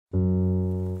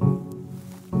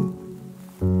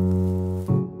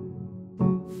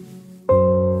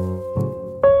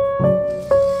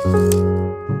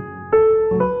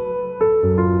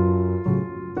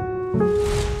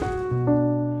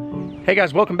Hey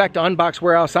guys, welcome back to Unbox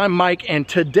Warehouse. I'm Mike, and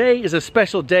today is a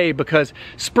special day because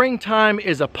springtime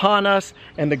is upon us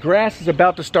and the grass is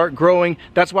about to start growing.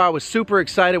 That's why I was super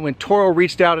excited when Toro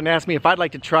reached out and asked me if I'd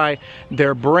like to try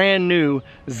their brand new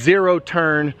Zero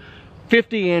Turn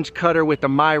 50-inch cutter with the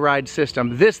MyRIDE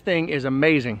system. This thing is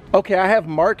amazing. Okay, I have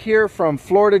Mark here from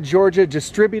Florida, Georgia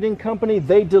Distributing Company.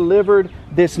 They delivered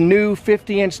this new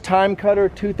 50-inch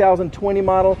TimeCutter 2020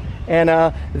 model, and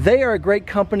they are a great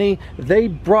company. They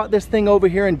brought this thing over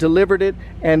here and delivered it,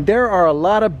 and there are a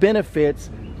lot of benefits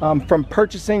from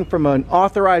purchasing from an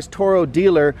authorized Toro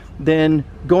dealer than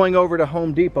going over to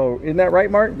Home Depot. Isn't that right,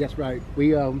 Mark? That's right.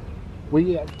 We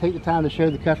take the time to show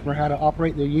the customer how to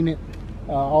operate their unit,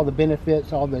 all the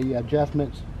benefits, all the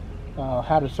adjustments,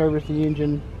 how to service the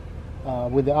engine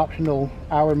with the optional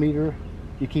hour meter.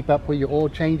 You keep up with your oil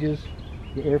changes,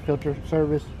 your air filter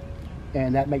service,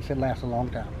 and that makes it last a long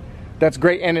time. That's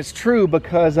great, and it's true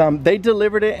because they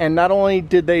delivered it, and not only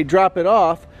did they drop it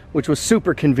off, which was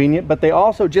super convenient, but they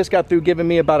also just got through giving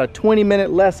me about a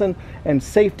 20-minute lesson and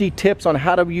safety tips on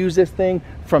how to use this thing,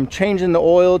 from changing the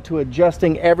oil to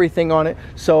adjusting everything on it.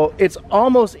 So it's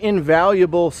almost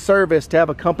invaluable service to have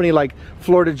a company like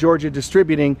Florida Georgia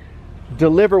Distributing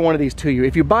deliver one of these to you.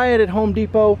 If you buy it at Home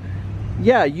Depot,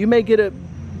 yeah, you may get a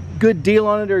good deal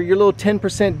on it or your little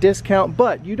 10% discount,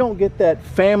 but you don't get that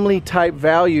family type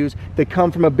values that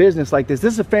come from a business like this.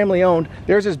 This is a family owned.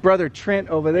 There's his brother Trent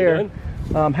over there.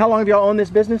 How long have y'all owned this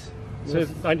business? Since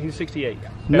 1968.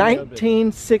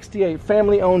 1968,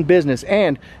 family owned business,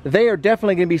 and they are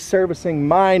definitely going to be servicing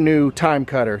my new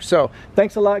TimeCutter. So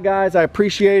thanks a lot, guys. I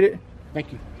appreciate it.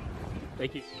 Thank you.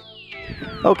 Thank you.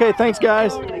 Okay, thanks,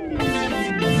 guys.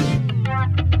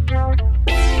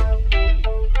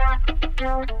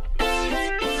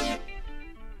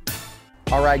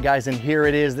 All right, guys, and here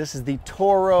it is. This is the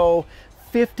Toro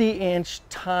 50-inch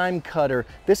TimeCutter.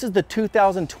 This is the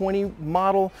 2020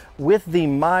 model with the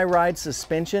MyRIDE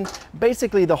suspension.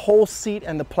 Basically, the whole seat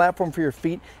and the platform for your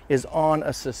feet is on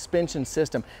a suspension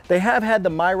system. They have had the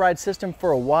MyRIDE system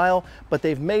for a while, but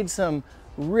they've made some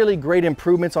really great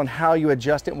improvements on how you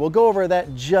adjust it. We'll go over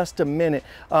that just a minute.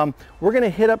 We're gonna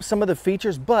hit up some of the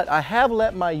features, but I have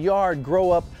let my yard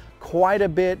grow up quite a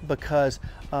bit because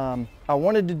I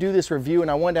wanted to do this review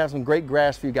and I wanted to have some great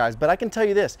grass for you guys. But I can tell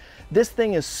you this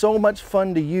thing is so much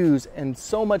fun to use and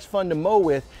so much fun to mow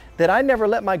with that I never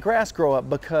let my grass grow up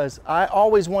because I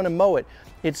always want to mow it.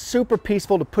 It's super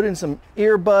peaceful to put in some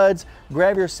earbuds,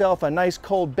 grab yourself a nice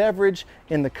cold beverage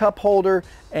in the cup holder,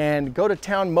 and go to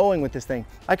town mowing with this thing.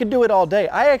 I could do it all day.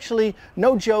 I actually,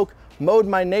 no joke, mowed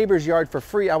my neighbor's yard for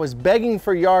free. I was begging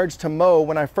for yards to mow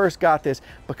when I first got this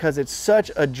because it's such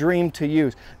a dream to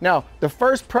use. Now, the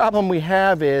first problem we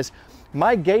have is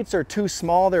my gates are too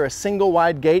small. They're a single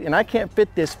wide gate, and I can't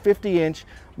fit this 50-inch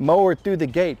mower through the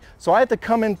gate. So I have to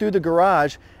come in through the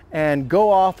garage and go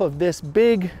off of this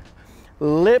big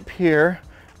lip here,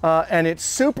 and it's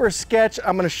super sketch.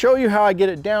 I'm gonna show you how I get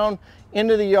it down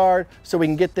into the yard so we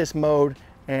can get this mowed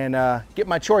and get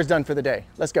my chores done for the day.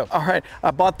 Let's go. All right, I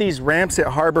bought these ramps at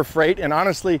Harbor Freight, and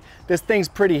honestly, this thing's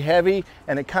pretty heavy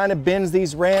and it kind of bends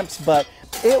these ramps, but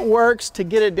it works to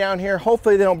get it down here.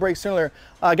 Hopefully they don't break sooner.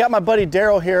 I got my buddy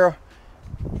Daryl here.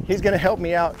 He's gonna help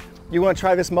me out. You wanna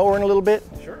try this mower in a little bit?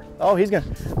 Sure. Oh, he's gonna.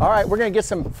 All right, we're gonna get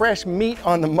some fresh meat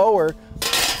on the mower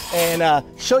and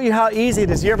show you how easy it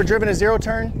is. You ever driven a Zero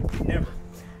Turn? Never.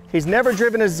 He's never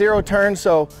driven a Zero Turn,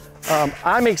 so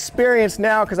I'm experienced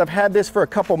now because I've had this for a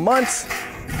couple months,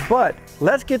 but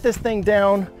let's get this thing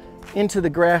down into the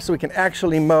grass so we can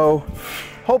actually mow.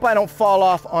 Hope I don't fall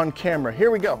off on camera.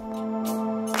 Here we go.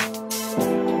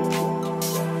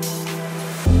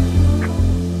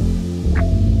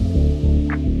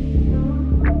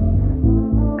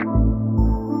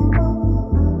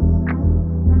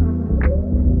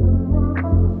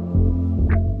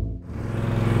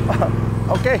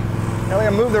 Okay, now we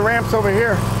gotta move the ramps over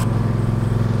here.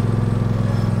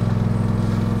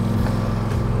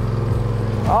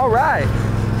 All right,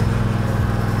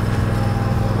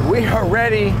 we are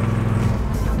ready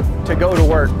to go to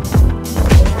work.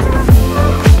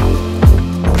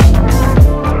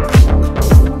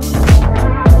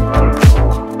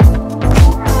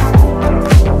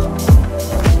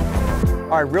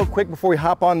 All right, real quick before we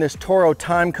hop on this Toro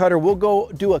Timecutter, we'll go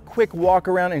do a quick walk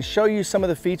around and show you some of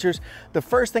the features. The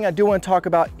first thing I do want to talk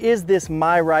about is this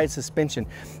MyRIDE suspension.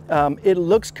 It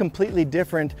looks completely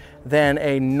different than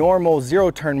a normal Zero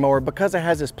Turn mower because it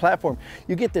has this platform.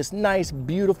 You get this nice,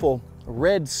 beautiful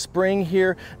red spring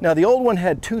here. Now the old one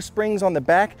had 2 springs on the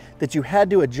back that you had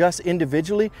to adjust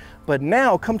individually, but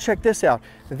now come check this out.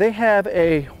 They have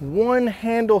a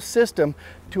 1-handle system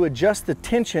to adjust the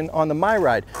tension on the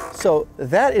MyRIDE. So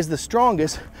that is the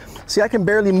strongest. See, I can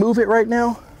barely move it right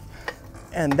now,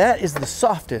 and that is the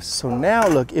softest. So now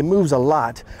look, it moves a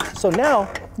lot. So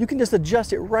now you can just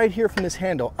adjust it right here from this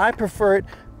handle. I prefer it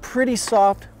pretty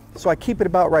soft, so I keep it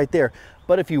about right there.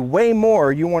 But if you weigh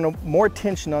more, you want more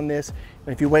tension on this.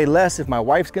 And if you weigh less, if my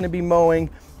wife's gonna be mowing,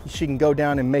 she can go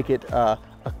down and make it a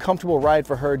comfortable ride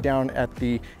for her down at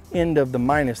the end of the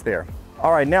minus there.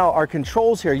 All right, now our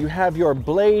controls here, you have your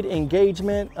blade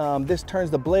engagement. This turns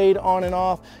the blade on and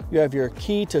off. You have your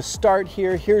key to start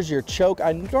here. Here's your choke.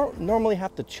 I don't normally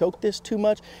have to choke this too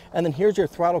much. And then here's your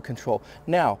throttle control.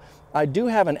 Now, I do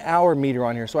have an hour meter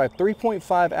on here. So I have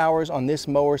 3.5 hours on this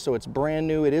mower, so it's brand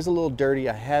new. It is a little dirty,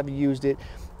 I have used it,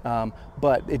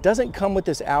 but it doesn't come with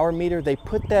this hour meter. They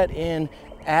put that in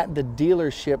at the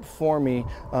dealership for me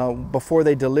before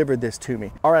they delivered this to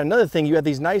me. All right, another thing, you have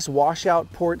these nice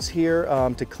washout ports here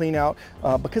to clean out.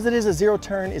 Because it is a zero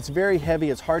turn, it's very heavy,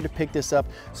 it's hard to pick this up,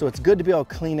 so it's good to be able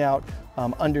to clean out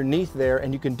underneath there,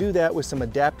 and you can do that with some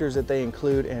adapters that they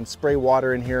include and spray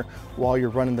water in here while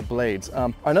you're running the blades.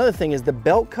 Another thing is the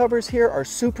belt covers here are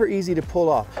super easy to pull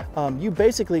off. You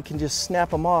basically can just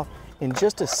snap them off in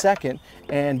just a second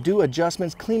and do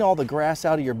adjustments, clean all the grass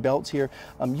out of your belts here.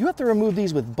 You have to remove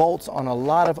these with bolts on a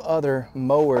lot of other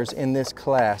mowers in this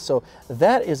class, so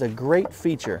that is a great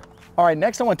feature. All right,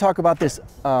 next I want to talk about this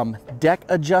deck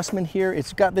adjustment here.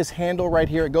 It's got this handle right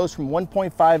here. It goes from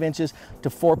 1.5 inches to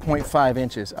 4.5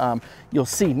 inches. You'll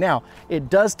see now,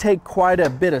 it does take quite a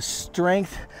bit of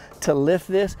strength to lift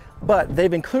this, but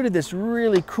they've included this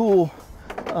really cool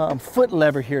foot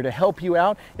lever here to help you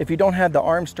out if you don't have the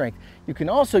arm strength. You can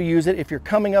also use it if you're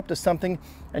coming up to something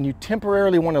and you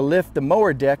temporarily want to lift the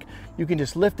mower deck. You can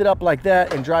just lift it up like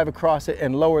that and drive across it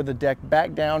and lower the deck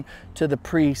back down to the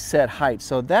preset height.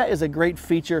 So that is a great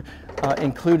feature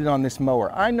included on this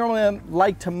mower. I normally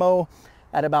like to mow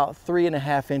at about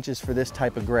 3.5 inches for this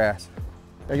type of grass.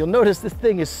 Now you'll notice this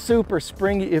thing is super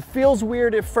springy. It feels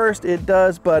weird at first, it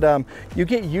does, but you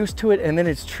get used to it and then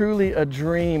it's truly a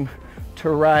dream to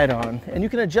ride on, and you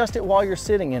can adjust it while you're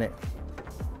sitting in it.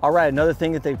 All right, another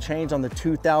thing that they've changed on the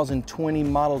 2020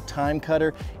 model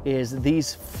Timecutter is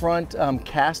these front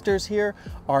casters here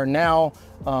are now,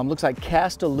 looks like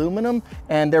cast aluminum,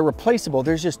 and they're replaceable.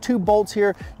 There's just 2 bolts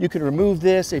here. You can remove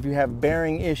this if you have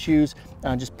bearing issues,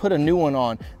 just put a new one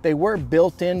on. They were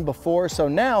built in before, so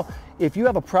now if you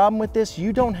have a problem with this,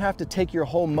 you don't have to take your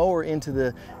whole mower into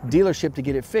the dealership to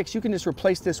get it fixed. You can just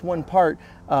replace this one part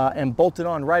and bolt it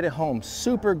on right at home.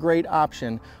 Super great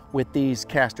option with these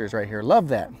casters right here. Love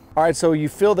that. All right, so you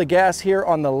fill the gas here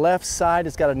on the left side.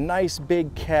 It's got a nice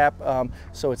big cap,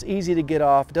 so it's easy to get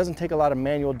off. It doesn't take a lot of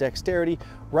manual dexterity.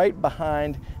 Right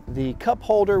behind the cup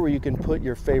holder where you can put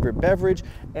your favorite beverage,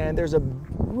 and there's a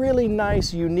really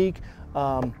nice, unique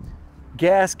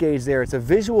gas gauge there. It's a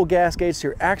visual gas gauge, so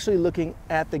you're actually looking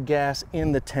at the gas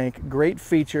in the tank. Great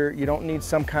feature. You don't need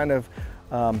some kind of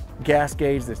gas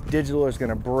gauge that's digital or is going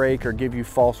to break or give you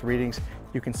false readings.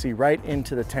 You can see right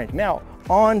into the tank. Now,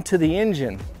 on to the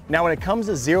engine. Now, when it comes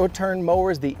to zero turn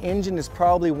mowers, the engine is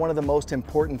probably one of the most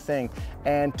important things.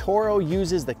 And Toro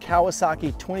uses the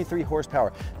Kawasaki 23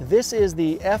 horsepower. This is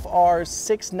the FR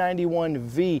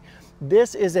 691V.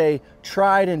 This is a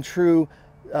tried and true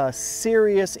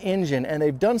serious engine, and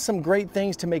they've done some great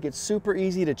things to make it super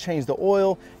easy to change the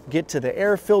oil, get to the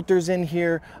air filters in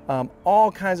here, all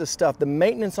kinds of stuff. The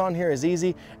maintenance on here is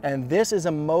easy, and this is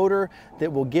a motor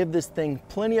that will give this thing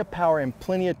plenty of power and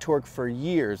plenty of torque for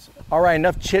years. All right,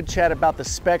 enough chit chat about the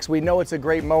specs. We know it's a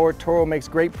great mower. Toro makes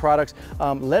great products.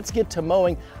 Let's get to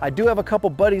mowing. I do have a couple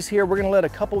buddies here. We're gonna let a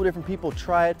couple of different people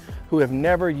try it who have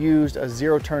never used a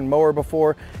zero turn mower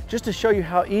before, just to show you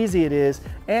how easy it is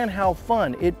and how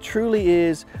fun. It truly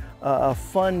is a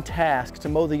fun task to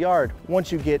mow the yard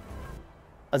once you get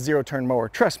a zero turn mower,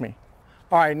 trust me.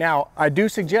 All right, now I do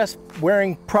suggest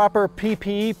wearing proper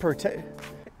PPE.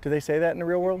 Do they say that in the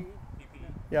real world? PPE.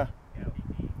 Yeah.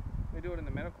 We do it in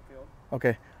the medical field.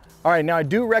 Okay. All right, now I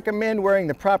do recommend wearing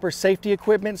the proper safety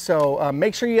equipment, so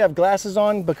make sure you have glasses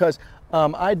on, because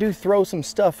I do throw some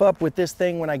stuff up with this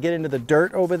thing when I get into the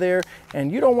dirt over there,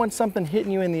 and you don't want something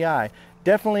hitting you in the eye.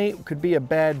 Definitely could be a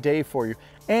bad day for you.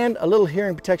 And a little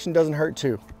hearing protection doesn't hurt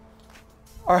too.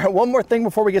 All right, one more thing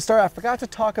before we get started. I forgot to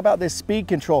talk about this speed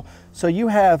control. So you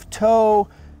have tow,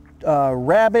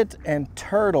 rabbit, and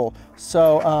turtle.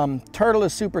 So turtle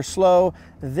is super slow.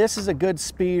 This is a good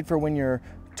speed for when you're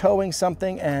towing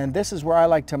something, and this is where I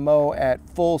like to mow at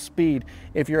full speed.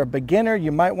 If you're a beginner,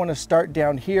 you might want to start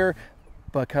down here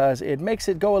because it makes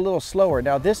it go a little slower.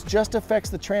 Now this just affects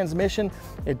the transmission.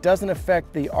 It doesn't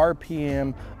affect the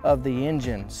RPM of the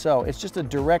engine. So it's just a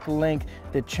direct link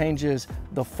that changes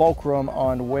the fulcrum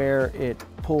on where it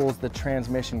pulls the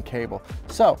transmission cable.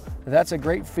 So that's a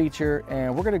great feature,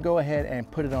 and we're gonna go ahead and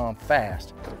put it on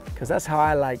fast because that's how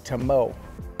I like to mow.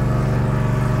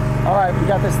 All right, we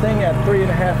got this thing at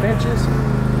 3.5 inches,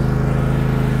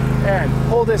 and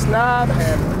pull this knob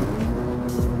and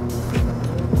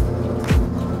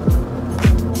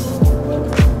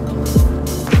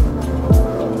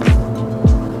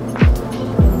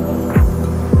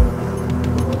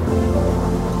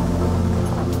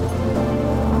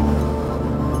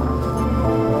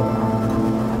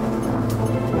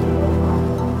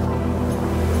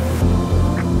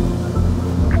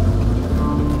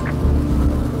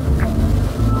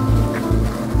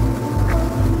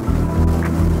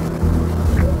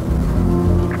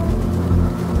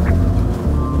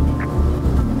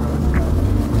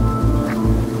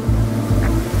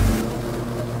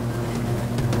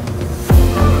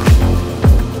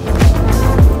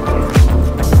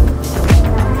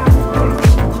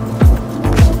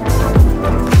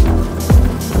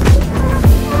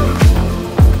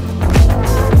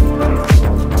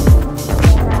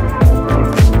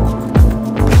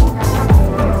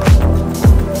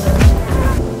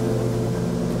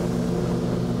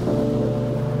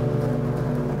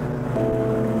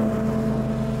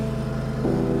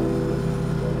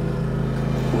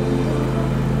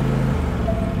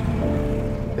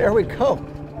there we go.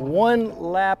 One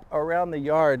lap around the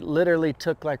yard literally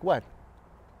took like what?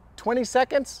 20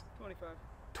 seconds?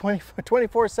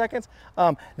 24 seconds.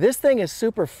 This thing is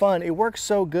super fun. It works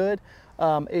so good.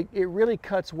 It really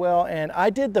cuts well. And I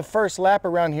did the first lap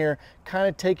around here kind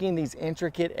of taking these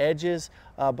intricate edges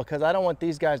because I don't want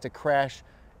these guys to crash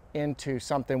into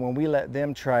something when we let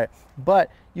them try it. But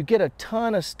you get a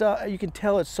ton of stuff. You can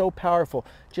tell it's so powerful.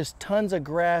 Just tons of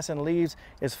grass and leaves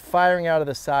is firing out of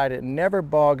the side. It never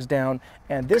bogs down.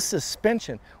 And this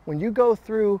suspension, when you go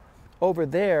through over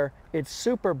there, it's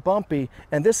super bumpy,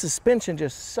 and this suspension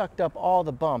just sucked up all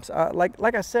the bumps.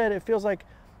 Like I said, it feels like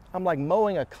I'm like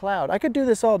mowing a cloud. I could do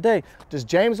this all day. Does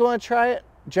James want to try it?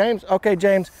 James? Okay,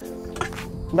 James.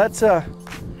 Let's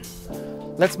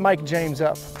mic James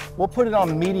up. We'll put it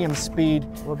on medium speed.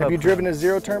 Have you driven a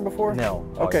zero turn before? No.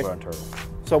 Okay. On Turtle.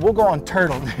 So we'll go on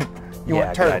turtle. You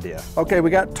want turtle? Good idea. Okay, we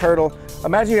got turtle.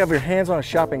 Imagine you have your hands on a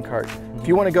shopping cart. If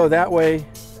you want to go that way,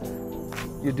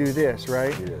 you do this,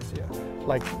 right? It is, yeah.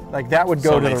 Like that would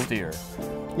go So to they the steer.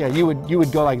 Yeah, you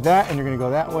would go like that, and you're gonna go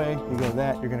that way. You go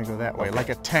that, you're gonna go that way, like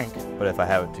a tank. But if I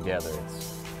have it together,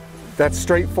 it's That's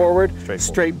straight forward, Straight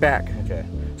straight back. okay.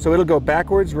 So it'll go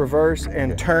backwards, reverse,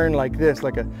 and turn like this,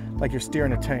 like you're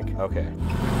steering a tank. Okay.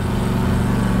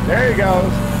 There he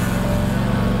goes.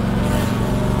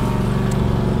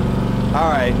 All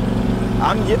right.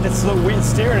 I'm getting it so weird.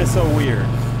 Steering is so weird.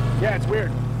 Yeah, it's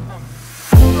weird.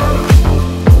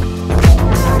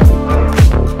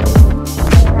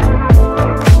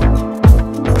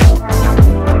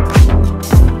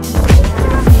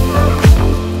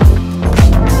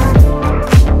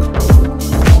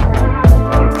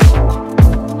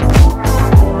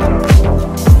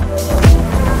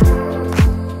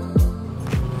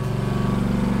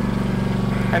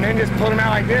 And then just pull them out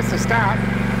like this to stop.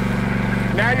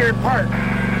 Now you're in park.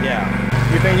 Yeah.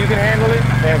 You think you can handle it?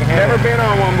 Yeah, I can handle Never been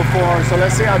on one before, so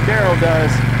let's see how Daryl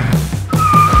does.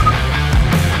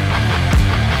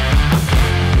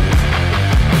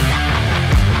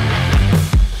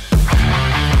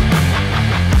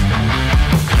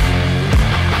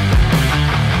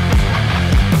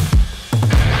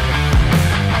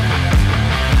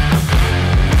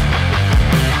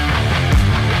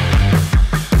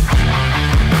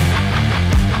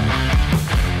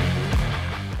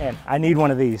 I need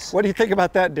one of these. What do you think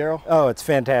about that, Daryl? Oh, it's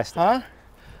fantastic. Huh?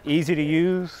 Easy to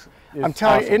use. I'm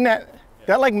telling awesome. you, isn't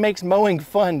that like makes mowing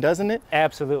fun, doesn't it?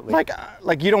 Absolutely.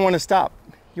 Like you don't want to stop.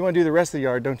 You want to do the rest of the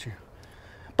yard, don't you?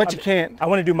 But you can't. I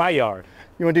want to do my yard.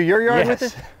 You want to do your yard with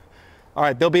Yes. it? All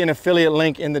right, there'll be an affiliate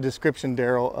link in the description,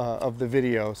 Daryl, of the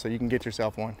video, so you can get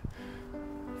yourself one.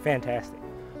 Fantastic.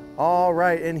 All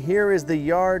right, and here is the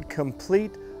yard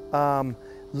complete.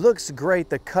 Looks great.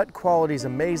 The cut quality is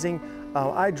amazing.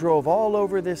 I drove all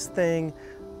over this thing,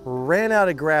 ran out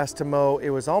of grass to mow. It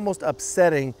was almost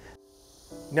upsetting.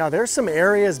 Now there's some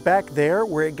areas back there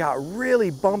where it got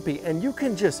really bumpy, and you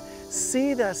can just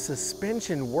see that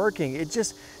suspension working. It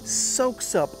just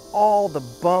soaks up all the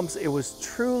bumps. It was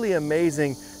truly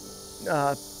amazing.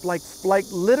 Like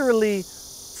literally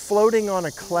floating on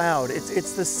a cloud.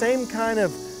 It's the same kind of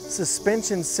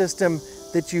suspension system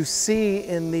that you see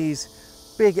in these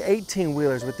big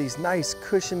 18-wheelers with these nice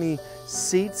cushiony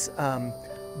seats.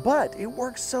 But it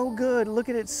works so good. Look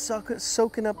at it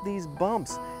soaking up these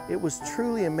bumps. It was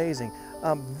truly amazing.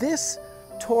 This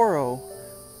Toro,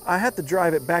 I have to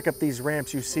drive it back up these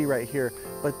ramps you see right here,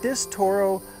 but this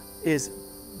Toro is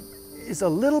a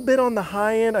little bit on the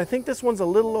high end. I think this one's a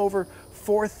little over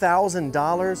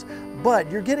 $4,000,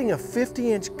 but you're getting a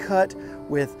 50-inch cut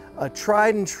with a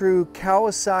tried and true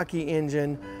Kawasaki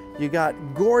engine. You got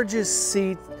gorgeous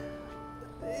seats.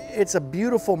 It's a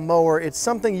beautiful mower. It's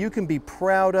something you can be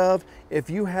proud of. If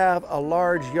you have a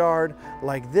large yard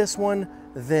like this one,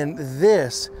 then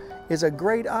this is a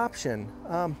great option.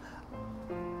 I'm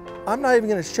not even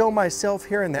gonna show myself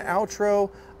here in the outro.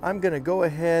 I'm gonna go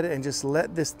ahead and just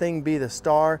let this thing be the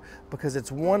star because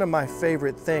it's one of my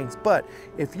favorite things. But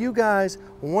if you guys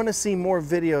wanna see more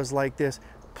videos like this,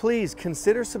 please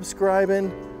consider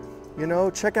subscribing. You know,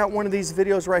 check out one of these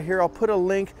videos right here. I'll put a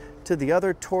link to the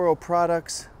other Toro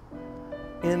products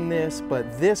in this,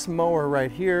 but this mower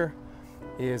right here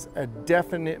is a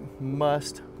definite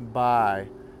must buy.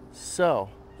 So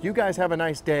you guys have a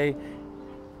nice day.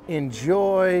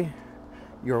 Enjoy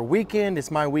your weekend. It's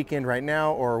my weekend right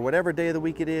now, or whatever day of the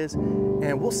week it is,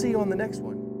 and we'll see you on the next one.